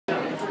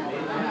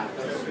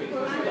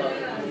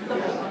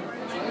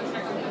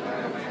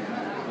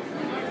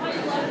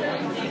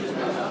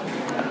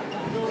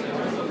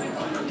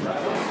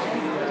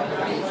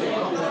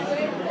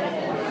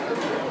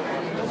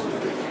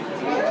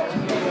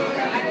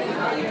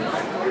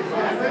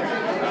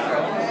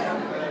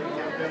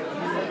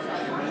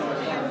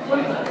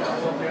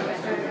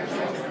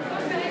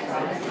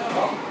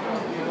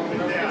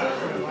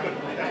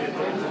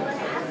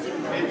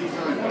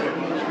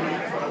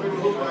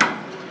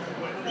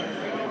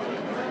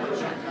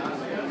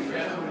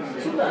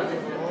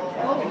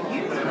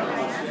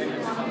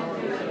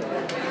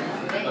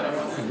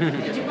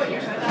Did you put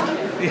your foot down?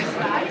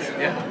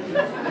 Yeah.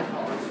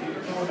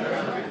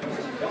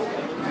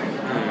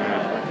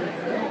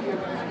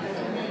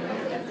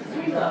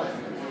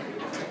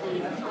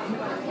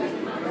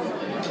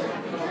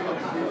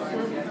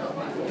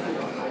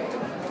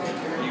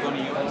 Are you going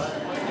to US?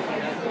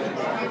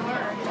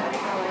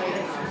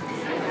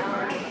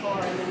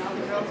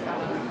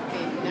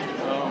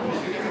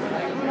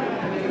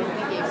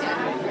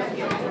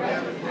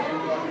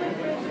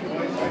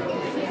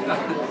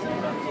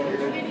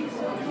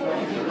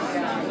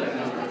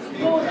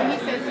 Well, he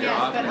says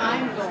yes, but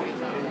I'm going.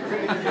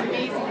 It's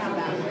amazing how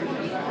that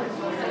works.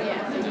 So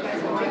yes, you guys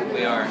are going.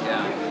 We are,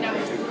 yeah. No,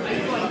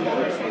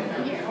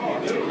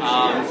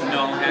 I'm going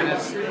No,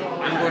 Hannah's.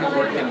 I'm going to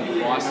work in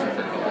Boston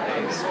for a couple of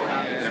days.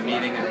 At a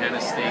meeting, and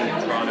Hannah's staying in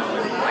Toronto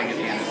and playing at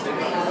the end of the city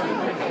for a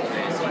couple of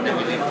days. And then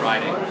we leave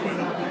Friday,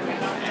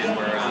 and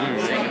we're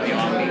staying at the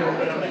Omni.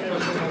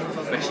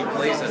 But she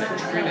plays at a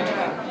Trinity,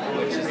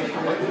 which is like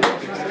what?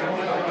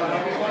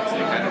 It's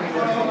like kind of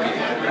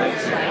 45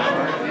 minutes an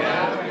hour.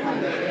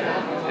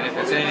 Yeah. And if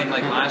it's anything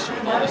like last year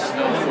with all the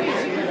snow,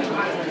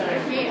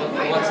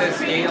 what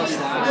says Yale /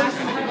 Trinity?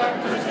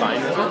 It's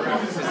fine, isn't it?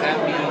 Does that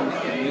mean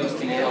it moves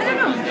to Yale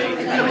every day? It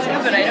was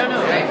good, but I don't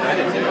know. Right? I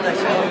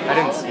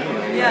didn't see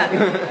it. Yeah.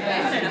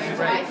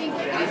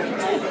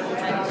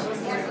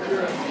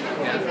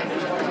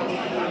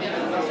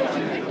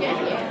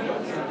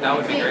 That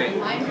would be great.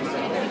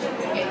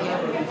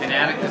 And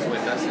Anika's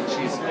with us, and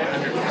she's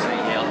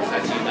 100% Yale.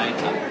 That's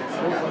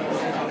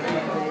U19.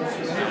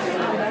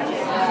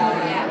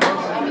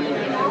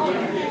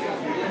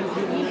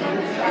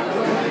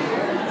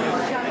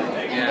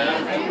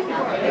 Yeah.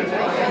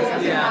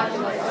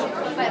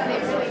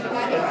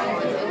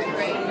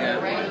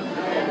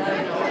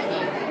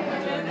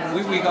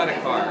 We got a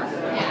car.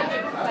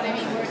 Yeah, but I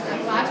mean,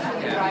 last year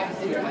the drive was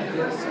enjoyable.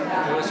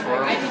 It was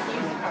horrible. I didn't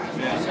use the car.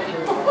 Yeah.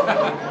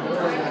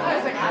 I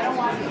was like, I don't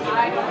want to.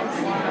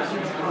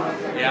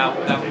 Yeah,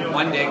 that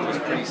one day was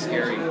pretty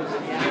scary. We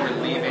were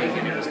leaving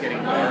and it was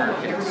getting dark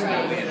and it was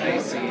snowy and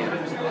icy. And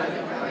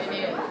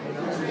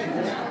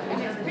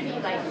And it's pretty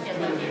like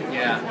hilly.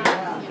 yeah.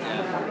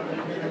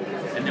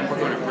 And then we're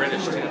going to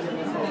British too.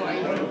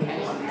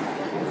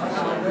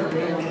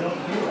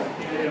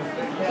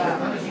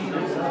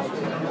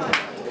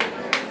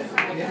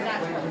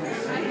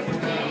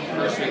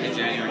 First week of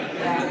January.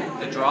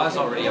 The draw is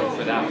already up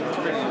for that. It's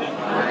pretty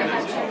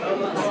organized.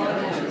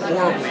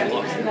 Horribly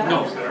lucky.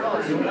 No,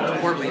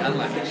 horribly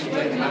unlucky. She's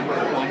like number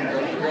one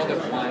girl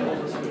that won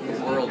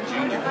World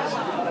Juniors.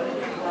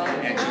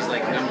 And she's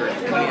like number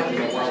 20th in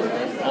the world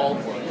all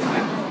for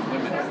women.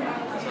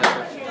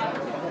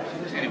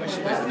 So anyway,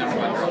 she plays the number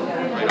one girl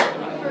right off the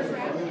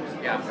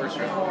bat. Yeah, first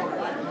round.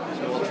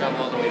 So we'll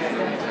travel all the way to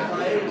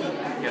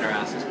get our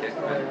asses kicked.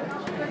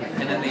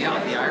 And then the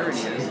irony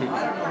is,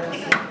 that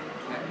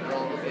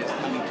girl is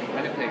coming to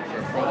Winnipeg for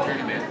a pro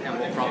tournament, and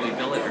we'll probably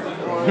bill it her.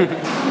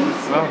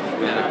 Well,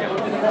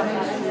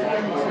 Yeah.